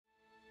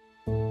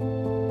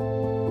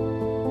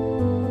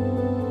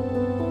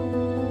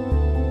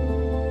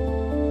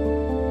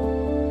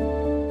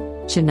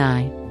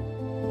Chennai,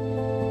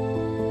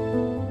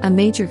 a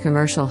major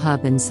commercial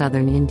hub in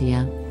southern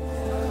India.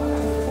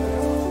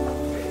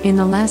 In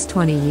the last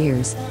 20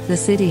 years, the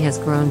city has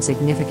grown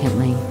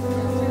significantly.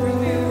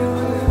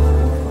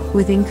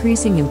 With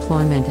increasing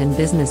employment and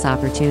business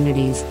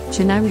opportunities,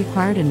 Chennai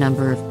required a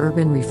number of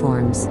urban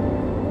reforms,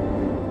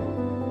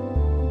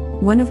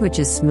 one of which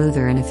is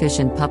smoother and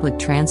efficient public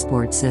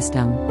transport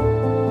system.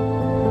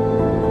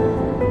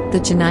 The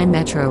Chennai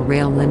Metro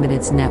Rail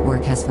Limited's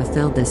network has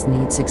fulfilled this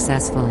need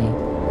successfully.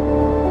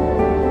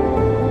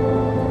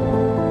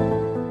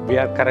 We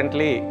are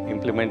currently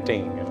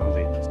implementing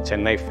the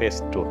Chennai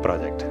Phase 2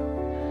 project.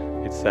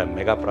 It's a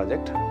mega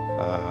project.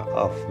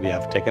 We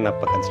have taken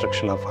up a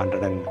construction of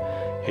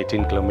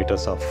 118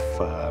 kilometers of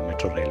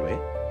metro railway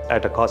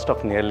at a cost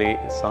of nearly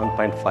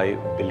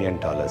 $7.5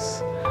 billion.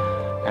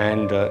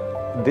 And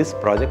this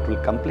project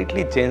will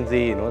completely change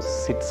the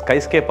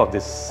skyscape of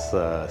this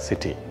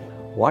city.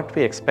 What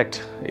we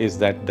expect is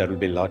that there will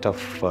be a lot of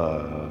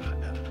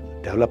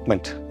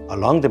development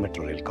along the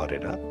metro rail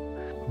corridor.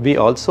 We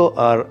also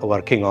are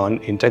working on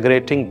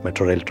integrating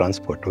metro rail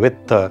transport with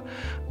the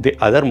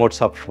other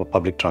modes of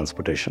public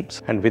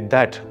transportations. And with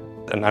that,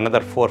 in another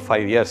 4 or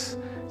 5 years,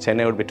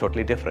 Chennai would be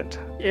totally different.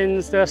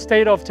 In the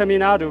state of Tamil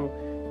Nadu,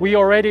 we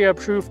already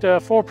approved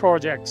 4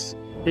 projects,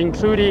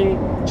 including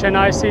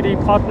Chennai City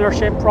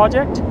Partnership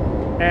Project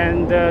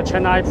and the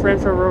Chennai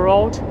Peripheral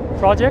Road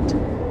Project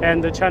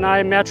and the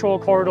Chennai Metro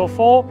Corridor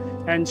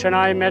 4 and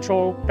Chennai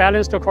Metro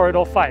Balanced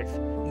Corridor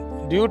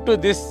 5. Due to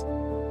this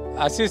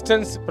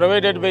assistance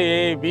provided by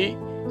AIIB,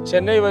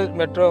 Chennai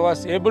Metro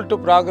was able to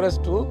progress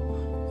to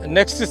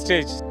next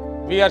stage.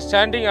 We are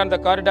standing on the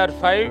Corridor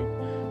 5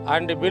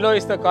 and below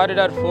is the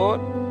Corridor 4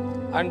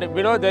 and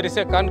below there is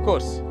a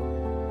concourse.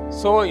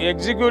 So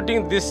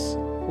executing this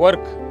work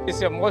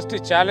is a most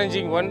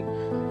challenging one.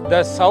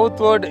 The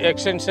southward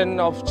extension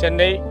of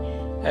Chennai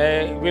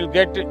will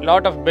get a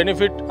lot of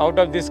benefit out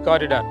of this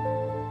corridor.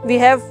 We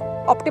have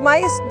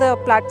optimized the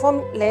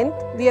platform length,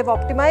 we have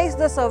optimized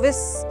the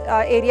service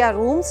area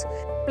rooms,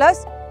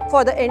 plus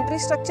for the entry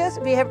structures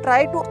we have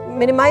tried to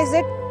minimize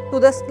it to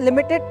the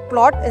limited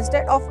plot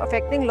instead of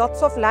affecting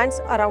lots of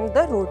lands around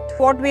the route.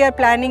 What we are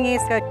planning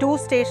is 2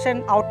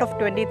 stations out of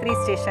 23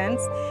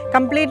 stations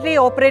completely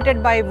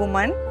operated by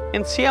women.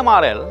 In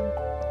CMRL,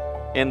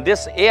 in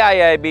this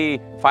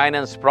AIIB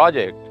finance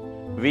project,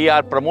 we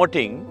are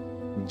promoting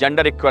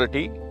gender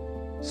equality,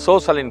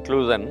 social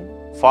inclusion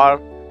for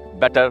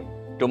better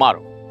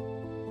tomorrow.